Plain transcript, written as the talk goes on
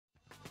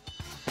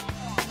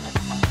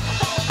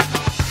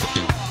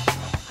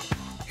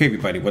Hey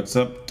everybody, what's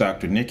up?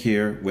 Dr. Nick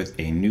here with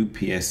a new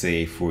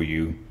PSA for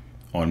you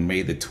on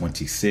May the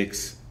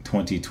 26th,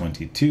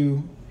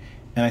 2022.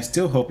 And I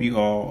still hope you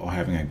all are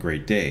having a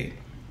great day.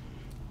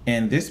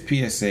 And this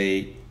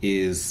PSA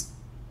is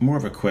more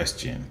of a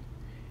question.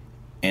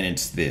 And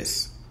it's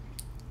this: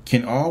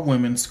 can all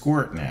women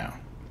squirt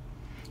now?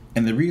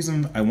 And the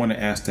reason I want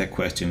to ask that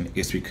question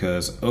is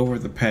because over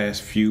the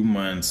past few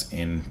months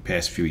and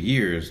past few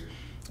years,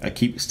 I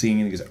keep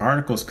seeing these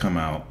articles come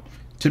out,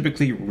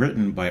 typically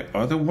written by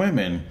other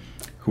women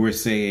who are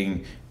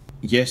saying,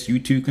 yes, you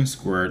too can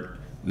squirt.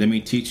 Let me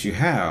teach you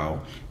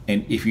how.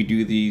 And if you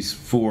do these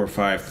 4 or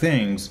 5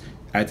 things,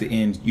 at the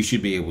end, you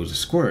should be able to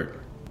squirt.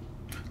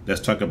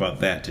 Let's talk about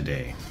that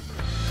today.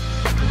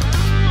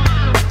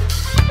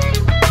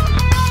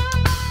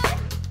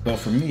 Well,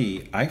 for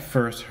me, I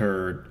first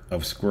heard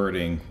of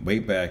squirting way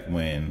back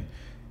when,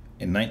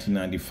 in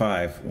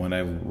 1995, when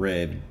I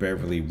read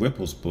Beverly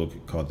Whipple's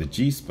book called The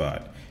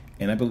G-Spot.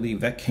 And I believe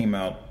that came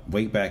out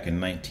way back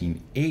in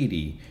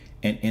 1980.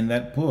 And in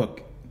that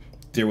book,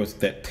 there was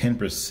that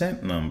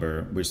 10%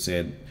 number, which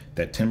said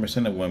that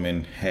 10% of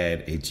women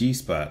had a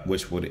G-spot,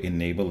 which would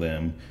enable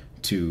them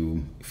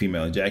to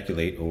female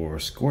ejaculate or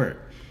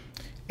squirt.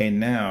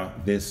 And now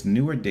this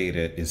newer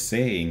data is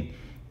saying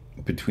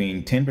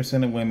between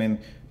 10% of women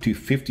to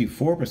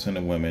 54%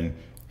 of women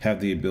have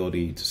the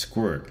ability to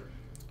squirt.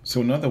 So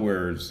in other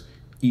words,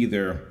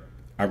 either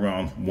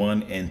around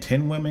 1 in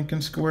 10 women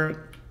can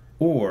squirt,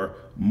 or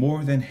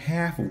more than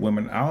half of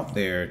women out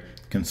there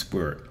can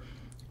squirt.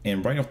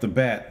 And right off the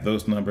bat,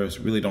 those numbers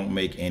really don't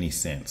make any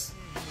sense.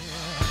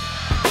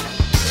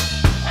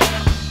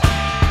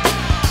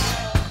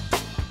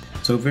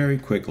 So very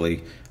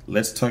quickly,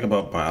 let's talk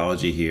about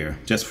biology here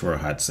just for a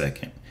hot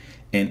second.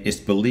 And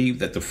it's believed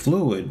that the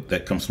fluid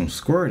that comes from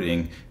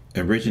squirting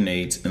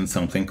originates in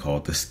something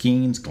called the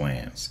Skene's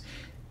glands.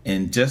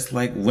 And just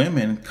like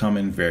women come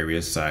in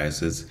various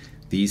sizes,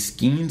 these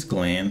Skene's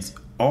glands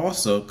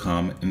also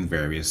come in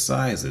various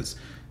sizes.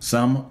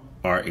 Some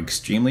are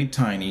extremely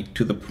tiny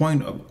to the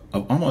point of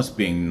almost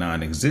being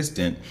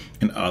non-existent,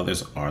 and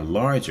others are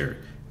larger.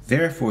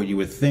 Therefore, you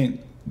would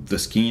think the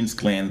Skene's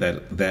glands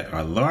that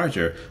are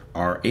larger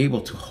are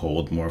able to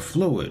hold more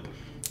fluid.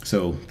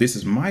 So this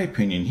is my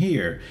opinion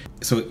here.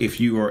 So if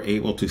you are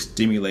able to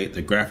stimulate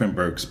the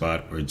Grafenberg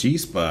spot or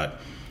G-spot,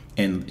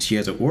 and she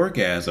has an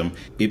orgasm,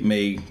 it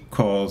may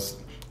cause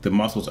the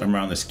muscles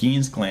around the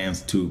Skene's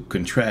glands to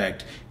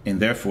contract, and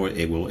therefore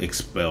it will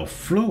expel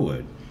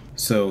fluid.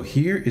 So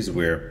here is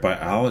where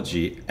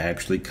biology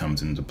actually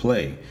comes into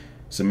play.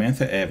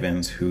 Samantha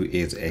Evans, who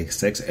is a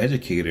sex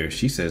educator,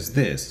 she says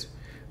this: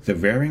 the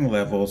varying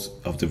levels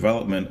of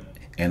development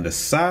and the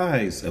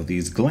size of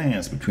these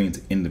glands between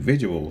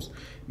individuals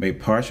may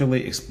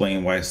partially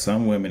explain why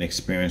some women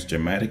experience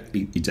dramatic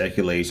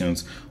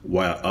ejaculations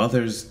while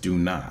others do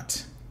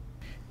not.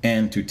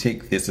 And to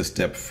take this a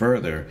step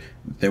further,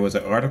 there was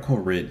an article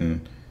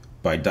written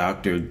by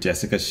Dr.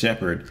 Jessica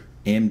Shepard,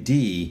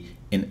 MD,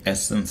 in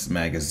Essence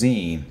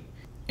magazine,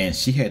 and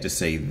she had to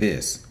say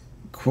this,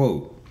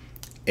 quote,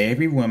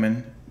 "Every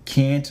woman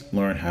can't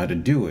learn how to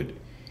do it.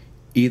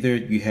 Either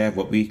you have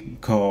what we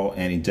call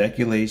an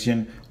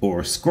ejaculation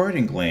or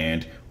squirting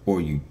gland,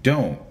 or you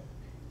don't.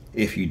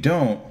 If you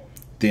don't,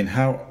 then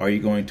how are you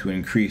going to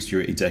increase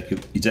your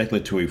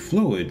ejaculatory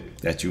fluid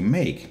that you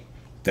make?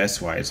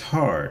 That's why it's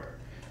hard.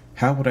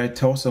 How would I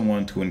tell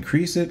someone to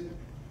increase it?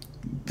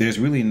 There's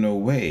really no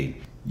way.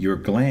 Your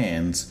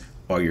glands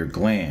are your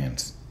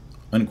glands,"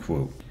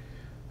 unquote.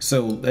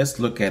 So let's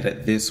look at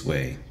it this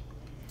way.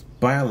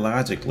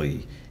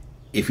 Biologically,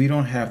 if you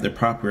don't have the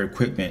proper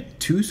equipment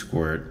to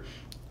squirt,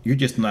 you're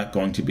just not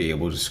going to be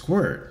able to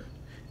squirt.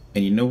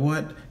 And you know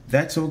what?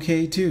 That's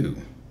okay too.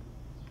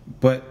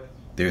 But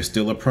there's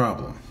still a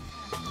problem.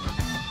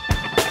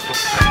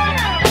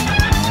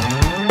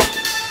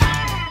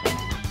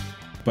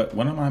 But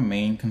one of my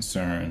main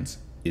concerns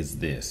is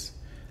this: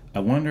 I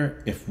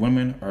wonder if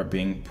women are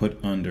being put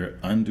under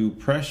undue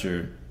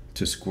pressure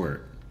to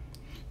squirt,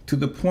 to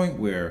the point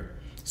where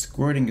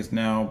squirting is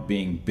now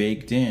being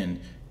baked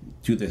in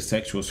to the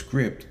sexual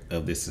script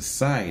of this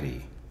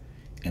society.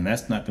 And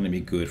that's not going to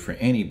be good for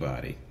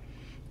anybody.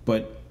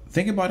 But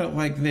think about it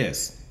like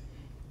this: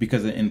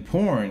 because in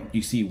porn,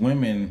 you see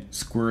women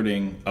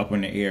squirting up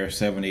in the air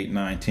 7, 8,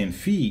 9, 10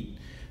 feet,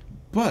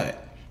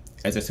 but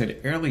as I said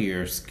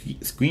earlier,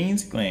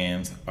 Skene's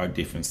glands are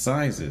different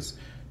sizes.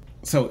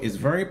 So it's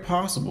very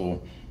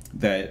possible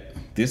that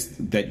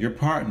your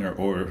partner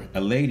or a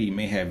lady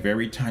may have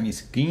very tiny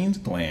Skene's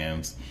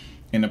glands,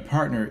 and the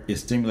partner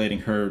is stimulating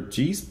her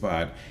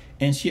G-spot,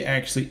 and she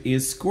actually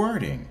is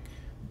squirting.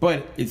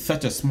 But it's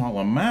such a small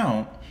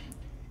amount,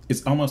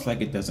 it's almost like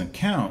it doesn't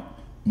count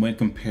when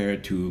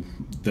compared to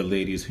the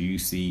ladies who you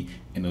see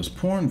in those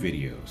porn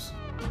videos.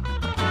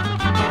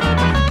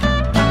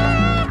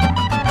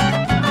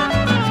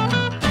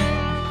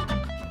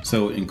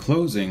 So in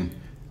closing,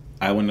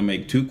 I want to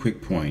make 2 quick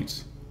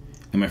points.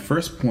 And my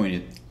first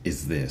point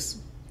is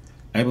this: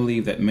 I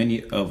believe that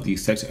many of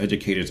these sex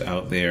educators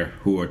out there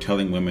who are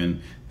telling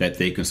women that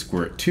they can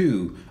squirt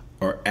too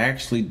are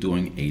actually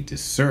doing a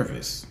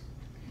disservice.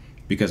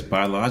 Because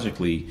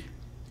biologically,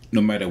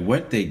 no matter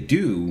what they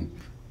do,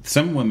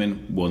 some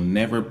women will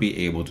never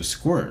be able to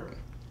squirt.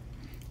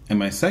 And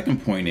my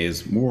second point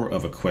is more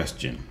of a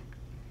question.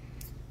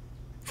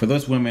 For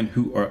those women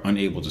who are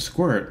unable to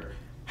squirt,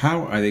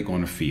 how are they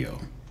going to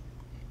feel?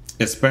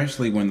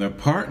 Especially when their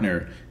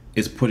partner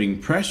is putting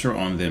pressure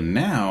on them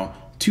now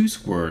to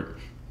squirt,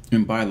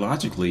 and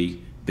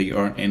biologically they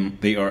are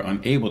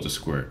unable to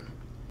squirt.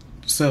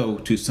 So,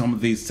 to some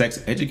of these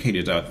sex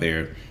educators out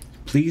there,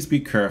 please be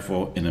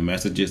careful in the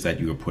messages that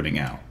you are putting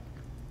out.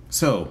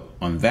 So,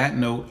 on that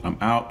note, I'm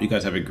out. You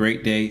guys have a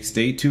great day.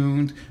 Stay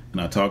tuned, and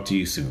I'll talk to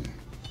you soon.